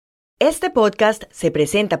Este podcast se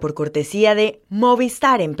presenta por cortesía de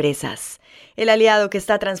Movistar Empresas, el aliado que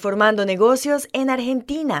está transformando negocios en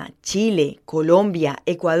Argentina, Chile, Colombia,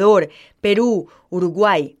 Ecuador, Perú,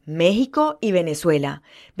 Uruguay, México y Venezuela,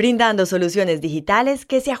 brindando soluciones digitales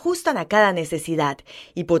que se ajustan a cada necesidad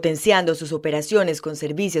y potenciando sus operaciones con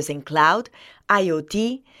servicios en cloud,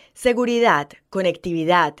 IoT, seguridad,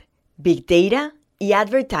 conectividad, Big Data y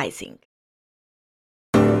advertising.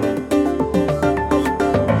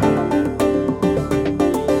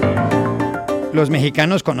 Los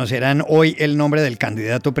mexicanos conocerán hoy el nombre del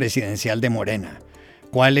candidato presidencial de Morena.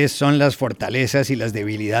 ¿Cuáles son las fortalezas y las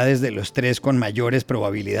debilidades de los tres con mayores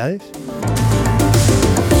probabilidades?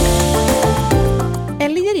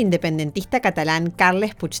 El líder independentista catalán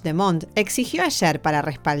Carles Puigdemont exigió ayer, para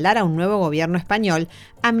respaldar a un nuevo gobierno español,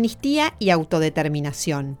 amnistía y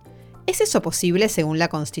autodeterminación. ¿Es eso posible según la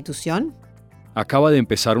Constitución? Acaba de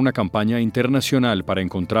empezar una campaña internacional para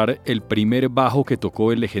encontrar el primer bajo que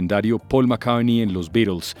tocó el legendario Paul McCartney en los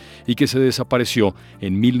Beatles y que se desapareció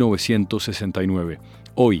en 1969.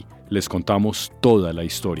 Hoy les contamos toda la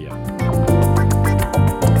historia.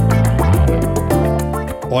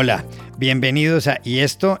 Hola, bienvenidos a Y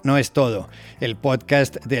esto no es todo, el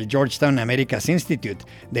podcast del Georgetown Americas Institute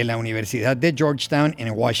de la Universidad de Georgetown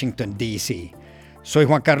en Washington, D.C. Soy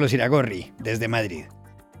Juan Carlos Iragorri, desde Madrid.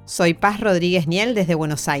 Soy Paz Rodríguez Niel, desde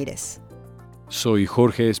Buenos Aires. Soy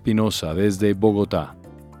Jorge Espinosa, desde Bogotá.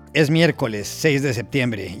 Es miércoles 6 de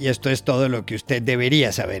septiembre y esto es todo lo que usted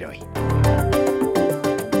debería saber hoy.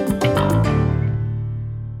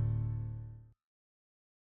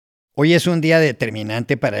 Hoy es un día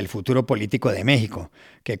determinante para el futuro político de México,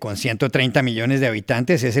 que con 130 millones de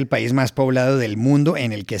habitantes es el país más poblado del mundo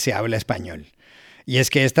en el que se habla español. Y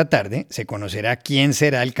es que esta tarde se conocerá quién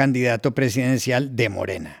será el candidato presidencial de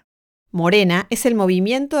Morena. Morena es el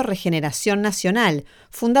Movimiento de Regeneración Nacional,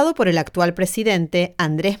 fundado por el actual presidente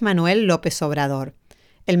Andrés Manuel López Obrador.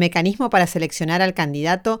 El mecanismo para seleccionar al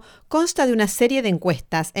candidato consta de una serie de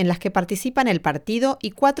encuestas en las que participan el partido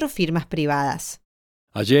y 4 firmas privadas.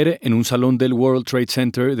 Ayer, en un salón del World Trade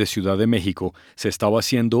Center de Ciudad de México, se estaba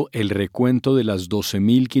haciendo el recuento de las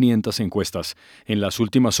 12.500 encuestas. En las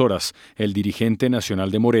últimas horas, el dirigente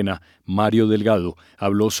nacional de Morena, Mario Delgado,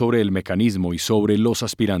 habló sobre el mecanismo y sobre los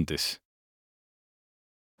aspirantes.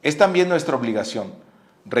 Es también nuestra obligación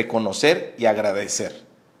reconocer y agradecer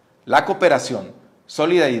la cooperación,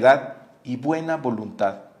 solidaridad y buena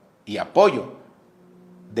voluntad y apoyo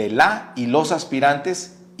de la y los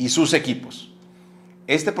aspirantes y sus equipos.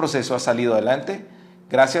 Este proceso ha salido adelante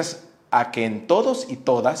gracias a que en todos y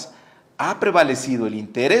todas ha prevalecido el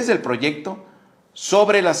interés del proyecto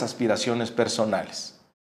sobre las aspiraciones personales.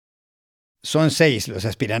 Son 6 los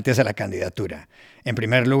aspirantes a la candidatura. En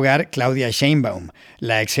primer lugar, Claudia Sheinbaum,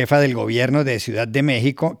 la exjefa del gobierno de Ciudad de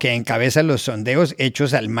México, que encabeza los sondeos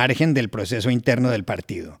hechos al margen del proceso interno del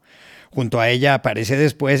partido. Junto a ella aparece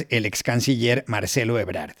después el ex canciller Marcelo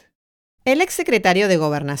Ebrard. El exsecretario de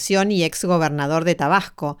Gobernación y exgobernador de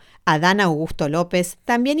Tabasco, Adán Augusto López,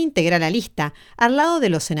 también integra la lista, al lado de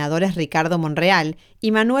los senadores Ricardo Monreal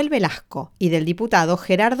y Manuel Velasco, y del diputado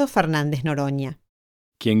Gerardo Fernández Noroña.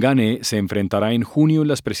 Quien gane se enfrentará en junio en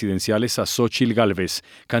las presidenciales a Xóchitl Gálvez,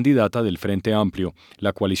 candidata del Frente Amplio,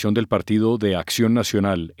 la coalición del Partido de Acción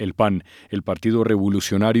Nacional, el PAN, el Partido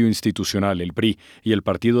Revolucionario Institucional, el PRI, y el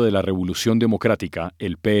Partido de la Revolución Democrática,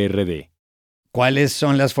 el PRD. ¿Cuáles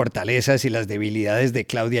son las fortalezas y las debilidades de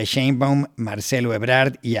Claudia Sheinbaum, Marcelo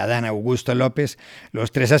Ebrard y Adán Augusto López,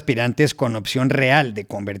 los 3 aspirantes con opción real de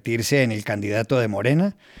convertirse en el candidato de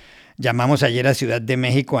Morena? Llamamos ayer a Ciudad de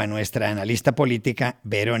México a nuestra analista política,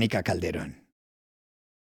 Verónica Calderón.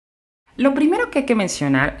 Lo primero que hay que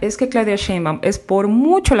mencionar es que Claudia Sheinbaum es por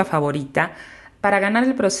mucho la favorita para ganar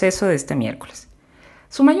el proceso de este miércoles.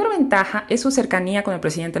 Su mayor ventaja es su cercanía con el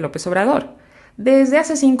presidente López Obrador. Desde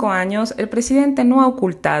hace 5 años, el presidente no ha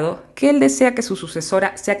ocultado que él desea que su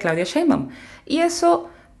sucesora sea Claudia Sheinbaum. Y eso,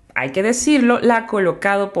 hay que decirlo, la ha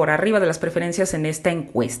colocado por arriba de las preferencias en esta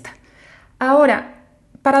encuesta. Ahora,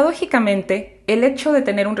 paradójicamente, el hecho de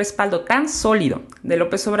tener un respaldo tan sólido de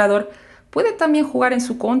López Obrador puede también jugar en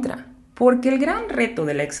su contra, porque el gran reto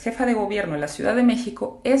de la ex jefa de gobierno en la Ciudad de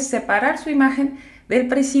México es separar su imagen del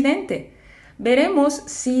presidente. Veremos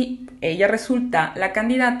si ella resulta la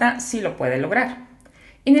candidata, si lo puede lograr.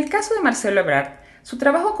 En el caso de Marcelo Ebrard, su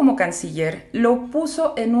trabajo como canciller lo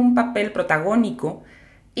puso en un papel protagónico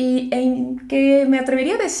y en que me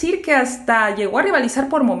atrevería a decir que hasta llegó a rivalizar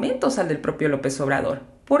por momentos al del propio López Obrador.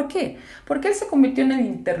 ¿Por qué? Porque él se convirtió en el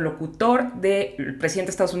interlocutor del presidente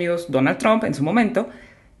de Estados Unidos, Donald Trump, en su momento,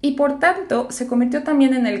 y por tanto se convirtió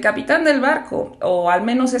también en el capitán del barco, o al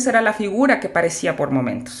menos esa era la figura que parecía por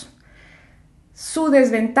momentos. Su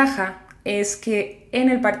desventaja es que en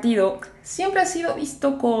el partido siempre ha sido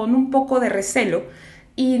visto con un poco de recelo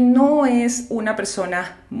y no es una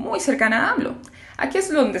persona muy cercana a AMLO. Aquí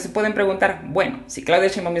es donde se pueden preguntar, bueno, si Claudia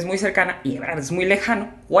Sheinbaum es muy cercana y Ebrard es muy lejano,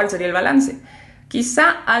 ¿cuál sería el balance?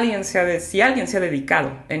 Quizá si alguien se ha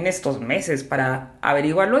dedicado en estos meses para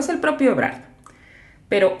averiguarlo es el propio Ebrard.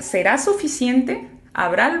 Pero ¿será suficiente?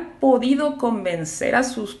 ¿Habrá podido convencer a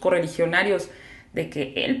sus correligionarios de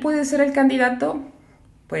que él puede ser el candidato?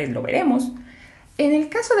 Pues lo veremos. En el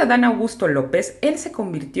caso de Adán Augusto López, él se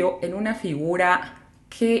convirtió en una figura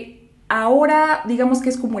que ahora digamos que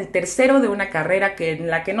es como el tercero de una carrera en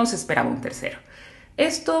la que no se esperaba un tercero.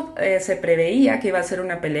 Esto se preveía que iba a ser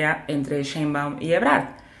una pelea entre Sheinbaum y Ebrard.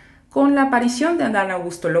 Con la aparición de Adán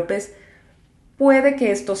Augusto López, puede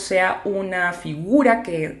que esto sea una figura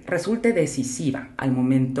que resulte decisiva al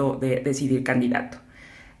momento de decidir candidato.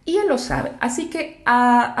 Y él lo sabe, así que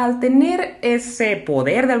al tener ese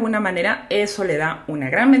poder de alguna manera, eso le da una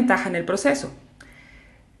gran ventaja en el proceso.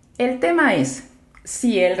 El tema es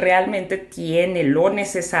si él realmente tiene lo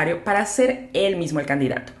necesario para ser él mismo el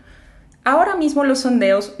candidato. Ahora mismo los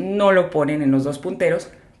sondeos no lo ponen en los dos punteros,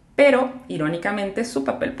 pero irónicamente su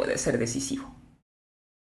papel puede ser decisivo.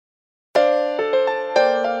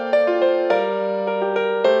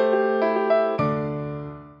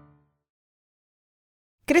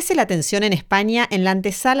 Crece la tensión en España en la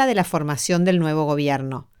antesala de la formación del nuevo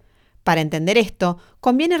gobierno. Para entender esto,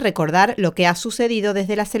 conviene recordar lo que ha sucedido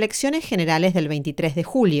desde las elecciones generales del 23 de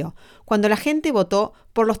julio, cuando la gente votó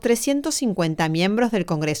por los 350 miembros del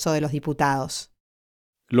Congreso de los Diputados.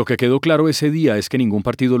 Lo que quedó claro ese día es que ningún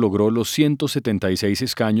partido logró los 176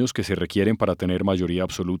 escaños que se requieren para tener mayoría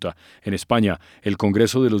absoluta. En España, el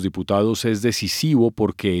Congreso de los Diputados es decisivo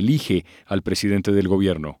porque elige al presidente del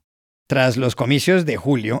gobierno. Tras los comicios de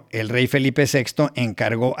julio, el rey Felipe VI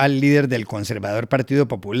encargó al líder del conservador Partido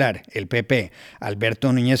Popular, el PP,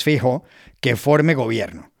 Alberto Núñez Feijóo, que forme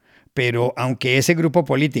gobierno. Pero aunque ese grupo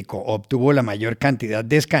político obtuvo la mayor cantidad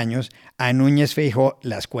de escaños, a Núñez Feijóo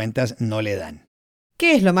las cuentas no le dan.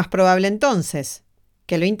 ¿Qué es lo más probable entonces?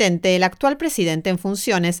 Que lo intente el actual presidente en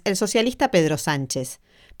funciones, el socialista Pedro Sánchez.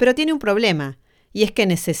 Pero tiene un problema. Y es que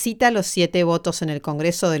necesita los 7 votos en el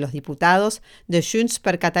Congreso de los Diputados de Junts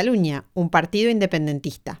per Catalunya, un partido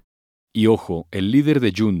independentista. Y ojo, el líder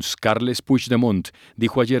de Junts, Carles Puigdemont,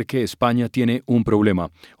 dijo ayer que España tiene un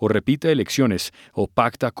problema. O repite elecciones o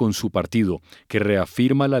pacta con su partido, que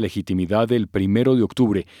reafirma la legitimidad del 1 de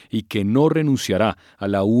octubre y que no renunciará a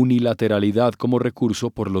la unilateralidad como recurso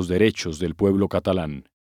por los derechos del pueblo catalán.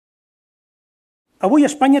 Avui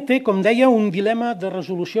Espanya té, com deia, un dilema de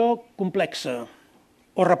resolució complexa.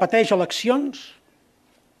 O repeteix eleccions,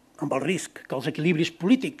 amb el risc que els equilibris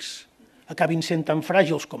polítics acabin sent tan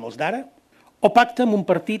fràgils com els d'ara, o pacta amb un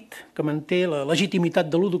partit que manté la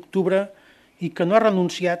legitimitat de l'1 d'octubre i que no ha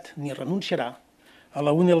renunciat ni renunciarà a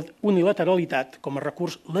la unilateralitat com a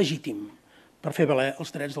recurs legítim per fer valer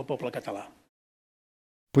els drets del poble català.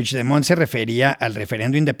 Puigdemont se refería al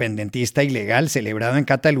referendo independentista ilegal celebrado en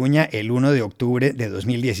Cataluña el 1 de octubre de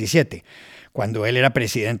 2017, cuando él era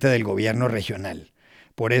presidente del gobierno regional.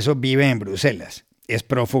 Por eso vive en Bruselas. Es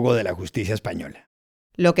prófugo de la justicia española.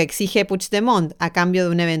 Lo que exige Puigdemont a cambio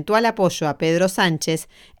de un eventual apoyo a Pedro Sánchez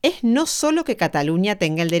es no solo que Cataluña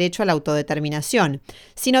tenga el derecho a la autodeterminación,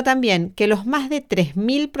 sino también que los más de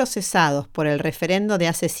 3.000 procesados por el referendo de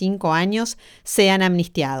hace 5 años sean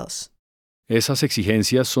amnistiados. Esas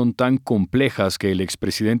exigencias son tan complejas que el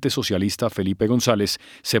expresidente socialista Felipe González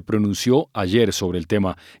se pronunció ayer sobre el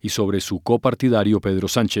tema y sobre su copartidario Pedro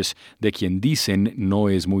Sánchez, de quien dicen no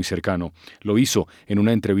es muy cercano. Lo hizo en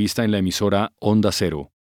una entrevista en la emisora Onda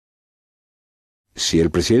Cero. Si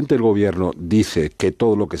el presidente del gobierno dice que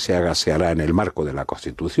todo lo que se haga se hará en el marco de la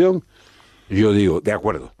Constitución, yo digo, de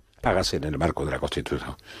acuerdo, hágase en el marco de la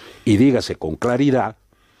Constitución. Y dígase con claridad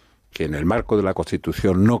que en el marco de la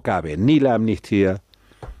Constitución no cabe ni la amnistía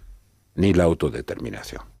ni la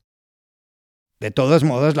autodeterminación. De todos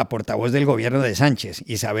modos, la portavoz del gobierno de Sánchez,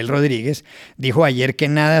 Isabel Rodríguez, dijo ayer que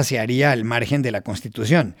nada se haría al margen de la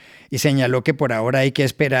Constitución y señaló que por ahora hay que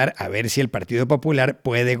esperar a ver si el Partido Popular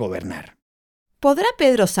puede gobernar. ¿Podrá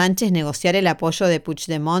Pedro Sánchez negociar el apoyo de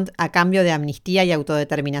Puigdemont a cambio de amnistía y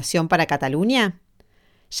autodeterminación para Cataluña?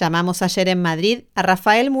 Llamamos ayer en Madrid a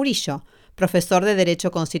Rafael Murillo, profesor de Derecho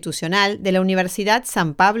Constitucional de la Universidad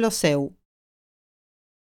San Pablo CEU.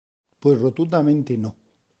 Pues rotundamente no.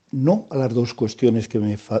 No a las dos cuestiones que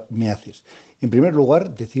me haces. En primer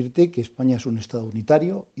lugar, decirte que España es un Estado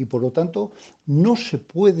unitario y, por lo tanto, no se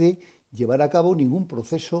puede llevar a cabo ningún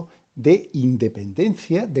proceso de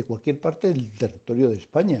independencia de cualquier parte del territorio de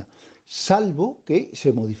España, salvo que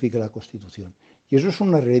se modifique la Constitución. Y eso es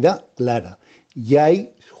una realidad clara. Ya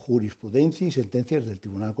hay jurisprudencia y sentencias del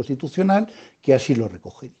Tribunal Constitucional que así lo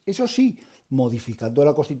recogen. Eso sí, modificando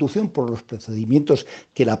la Constitución por los procedimientos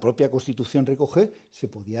que la propia Constitución recoge, se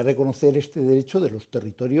podía reconocer este derecho de los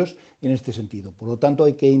territorios en este sentido. Por lo tanto,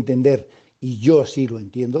 hay que entender, y yo así lo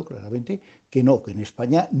entiendo claramente, que en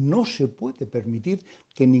España no se puede permitir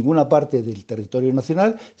que ninguna parte del territorio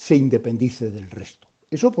nacional se independice del resto.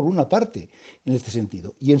 Eso por una parte, en este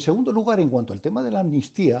sentido. Y en segundo lugar, en cuanto al tema de la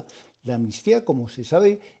amnistía, como se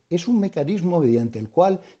sabe, es un mecanismo mediante el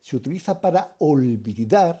cual se utiliza para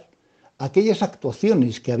olvidar aquellas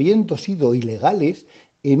actuaciones que, habiendo sido ilegales,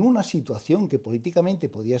 en una situación que políticamente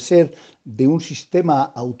podía ser de un sistema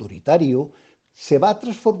autoritario, se va a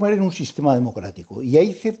transformar en un sistema democrático. Y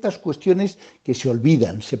hay ciertas cuestiones que se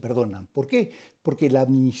olvidan, se perdonan. ¿Por qué? Porque la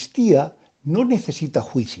amnistía no necesita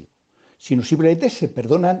juicio, sino simplemente se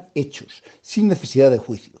perdonan hechos, sin necesidad de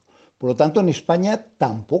juicio. Por lo tanto, en España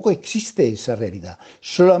tampoco existe esa realidad.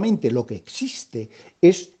 Solamente lo que existe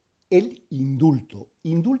es el indulto.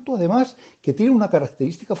 Indulto, además, que tiene una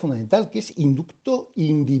característica fundamental, que es indulto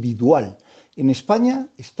individual. En España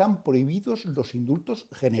están prohibidos los indultos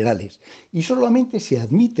generales y solamente se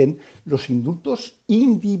admiten los indultos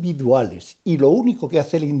individuales. Y lo único que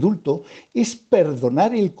hace el indulto es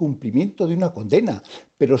perdonar el cumplimiento de una condena,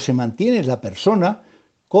 pero se mantiene la persona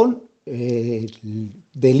con el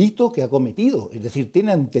delito que ha cometido. Es decir,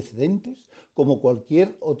 tiene antecedentes como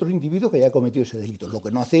cualquier otro individuo que haya cometido ese delito. Lo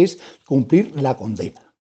que no hace es cumplir la condena.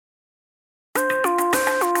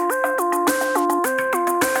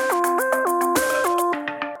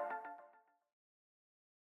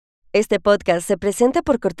 Este podcast se presenta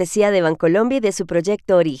por cortesía de Bancolombia y de su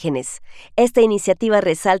proyecto Orígenes. Esta iniciativa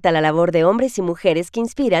resalta la labor de hombres y mujeres que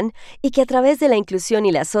inspiran y que a través de la inclusión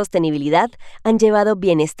y la sostenibilidad han llevado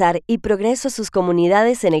bienestar y progreso a sus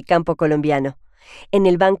comunidades en el campo colombiano. En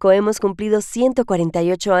el banco hemos cumplido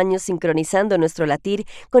 148 años sincronizando nuestro latir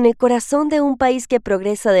con el corazón de un país que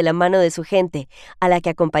progresa de la mano de su gente, a la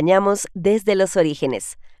que acompañamos desde los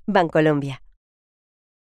orígenes. Bancolombia.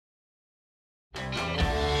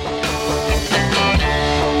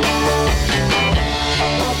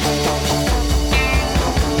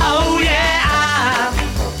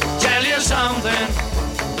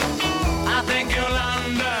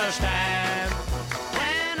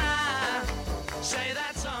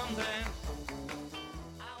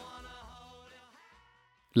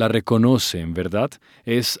 La reconocen, ¿verdad?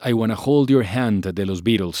 Es I Wanna Hold Your Hand de los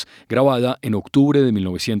Beatles, grabada en octubre de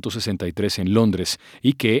 1963 en Londres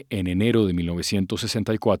y que, en enero de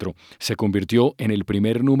 1964, se convirtió en el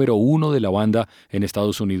primer número 1 de la banda en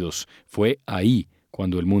Estados Unidos. Fue ahí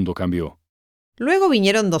cuando el mundo cambió. Luego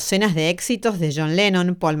vinieron docenas de éxitos de John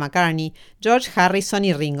Lennon, Paul McCartney, George Harrison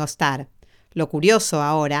y Ringo Starr. Lo curioso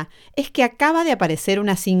ahora es que acaba de aparecer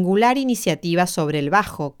una singular iniciativa sobre el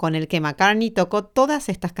bajo con el que McCartney tocó todas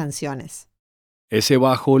estas canciones. Ese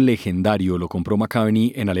bajo legendario lo compró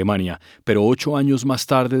McCartney en Alemania, pero 8 años más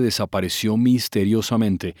tarde desapareció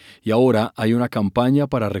misteriosamente y ahora hay una campaña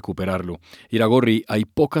para recuperarlo. Iragorri, hay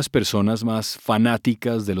pocas personas más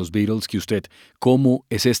fanáticas de los Beatles que usted. ¿Cómo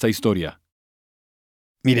es esta historia?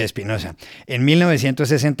 Mire, Espinosa, en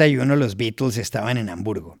 1961 los Beatles estaban en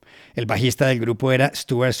Hamburgo. El bajista del grupo era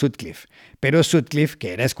Stuart Sutcliffe, pero Sutcliffe,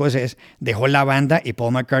 que era escocés, dejó la banda y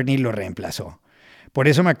Paul McCartney lo reemplazó. Por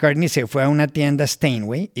eso McCartney se fue a una tienda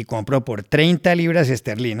Steinway y compró por 30 libras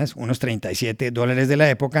esterlinas, unos $37 de la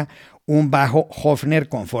época, un bajo Hofner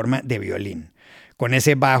con forma de violín. Con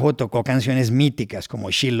ese bajo tocó canciones míticas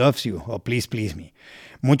como She Loves You o Please Please Me.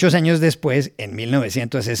 Muchos años después, en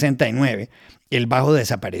 1969, el bajo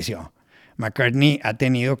desapareció. McCartney ha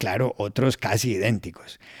tenido, claro, otros casi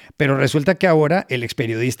idénticos. Pero resulta que ahora el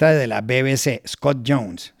experiodista de la BBC, Scott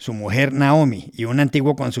Jones, su mujer Naomi y un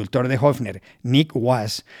antiguo consultor de Hofner, Nick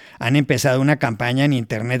Was, han empezado una campaña en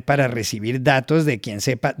Internet para recibir datos de quien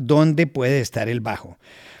sepa dónde puede estar el bajo.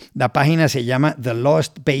 La página se llama The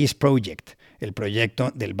Lost Bass Project, el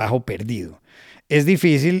proyecto del bajo perdido. Es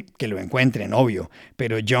difícil que lo encuentren, obvio,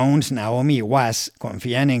 pero Jones, Naomi y Was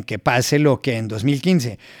confían en que pase lo que en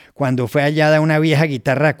 2015, cuando fue hallada una vieja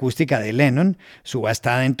guitarra acústica de Lennon,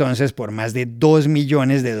 subastada entonces por más de $2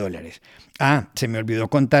 millones. Ah, se me olvidó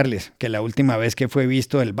contarles que la última vez que fue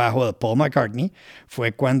visto el bajo de Paul McCartney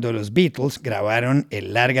fue cuando los Beatles grabaron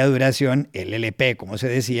el larga duración, el LP, como se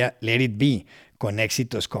decía, Let It Be, con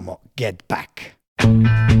éxitos como Get Back.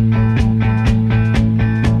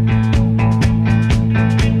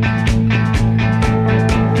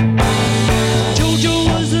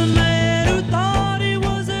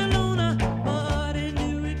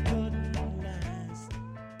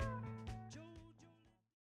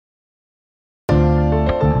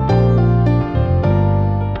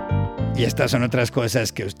 Y estas son otras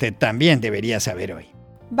cosas que usted también debería saber hoy.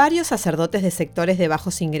 Varios sacerdotes de sectores de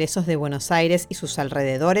bajos ingresos de Buenos Aires y sus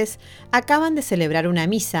alrededores acaban de celebrar una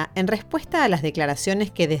misa en respuesta a las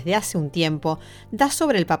declaraciones que desde hace un tiempo da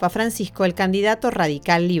sobre el Papa Francisco el candidato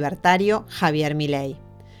radical libertario Javier Milei.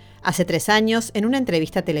 Hace 3 años, en una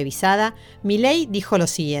entrevista televisada, Milei dijo lo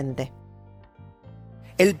siguiente: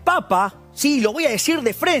 el Papa, sí, lo voy a decir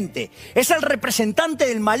de frente, es el representante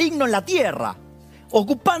del maligno en la tierra,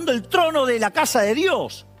 ocupando el trono de la casa de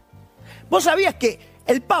Dios. ¿Vos sabías que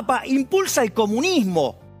el Papa impulsa el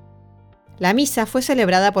comunismo? La misa fue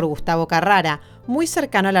celebrada por Gustavo Carrara, muy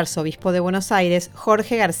cercano al arzobispo de Buenos Aires,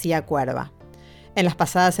 Jorge García Cuerva. En las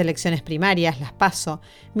pasadas elecciones primarias, las PASO,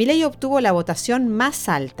 Milei obtuvo la votación más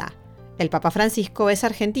alta. El Papa Francisco es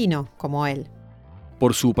argentino, como él.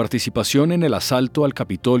 Por su participación en el asalto al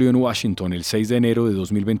Capitolio en Washington el 6 de enero de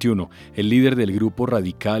 2021, el líder del grupo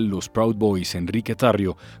radical Los Proud Boys, Enrique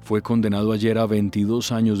Tarrio, fue condenado ayer a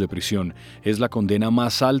 22 años de prisión. Es la condena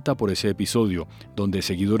más alta por ese episodio, donde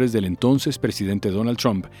seguidores del entonces presidente Donald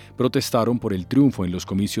Trump protestaron por el triunfo en los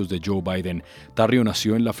comicios de Joe Biden. Tarrio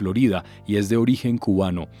nació en la Florida y es de origen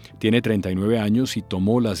cubano. Tiene 39 años y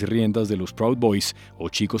tomó las riendas de los Proud Boys, o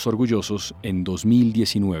Chicos Orgullosos, en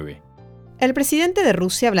 2019. El presidente de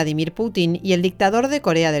Rusia, Vladimir Putin, y el dictador de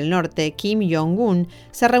Corea del Norte, Kim Jong-un,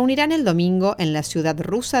 se reunirán el domingo en la ciudad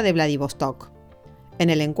rusa de Vladivostok. En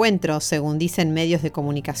el encuentro, según dicen medios de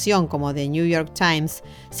comunicación como The New York Times,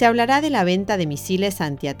 se hablará de la venta de misiles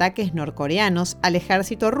antiataques norcoreanos al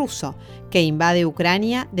ejército ruso, que invade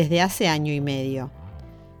Ucrania desde hace año y medio.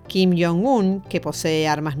 Kim Jong-un, que posee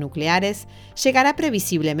armas nucleares, llegará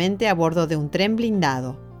previsiblemente a bordo de un tren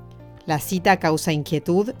blindado. La cita causa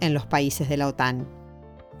inquietud en los países de la OTAN.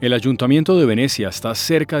 El Ayuntamiento de Venecia está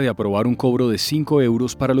cerca de aprobar un cobro de 5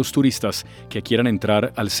 euros para los turistas que quieran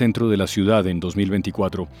entrar al centro de la ciudad en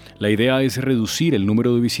 2024. La idea es reducir el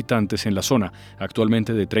número de visitantes en la zona,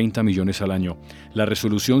 actualmente de 30 millones al año. La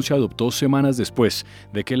resolución se adoptó semanas después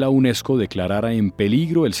de que la UNESCO declarara en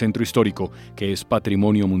peligro el centro histórico, que es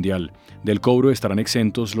patrimonio mundial. Del cobro estarán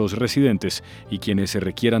exentos los residentes y quienes se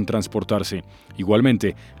requieran transportarse.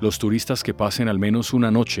 Igualmente, los turistas que pasen al menos una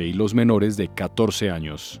noche y los menores de 14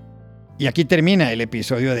 años. Y aquí termina el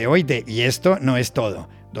episodio de hoy de Y esto no es todo,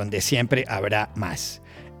 donde siempre habrá más.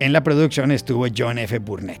 En la producción estuvo John F.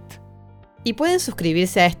 Burnett. Y pueden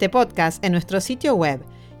suscribirse a este podcast en nuestro sitio web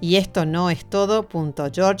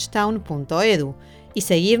yestonoestodo.georgetown.edu y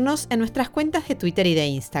seguirnos en nuestras cuentas de Twitter y de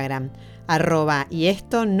Instagram,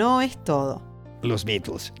 @yestonoestodo. Los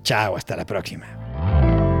Beatles. Chao, hasta la próxima.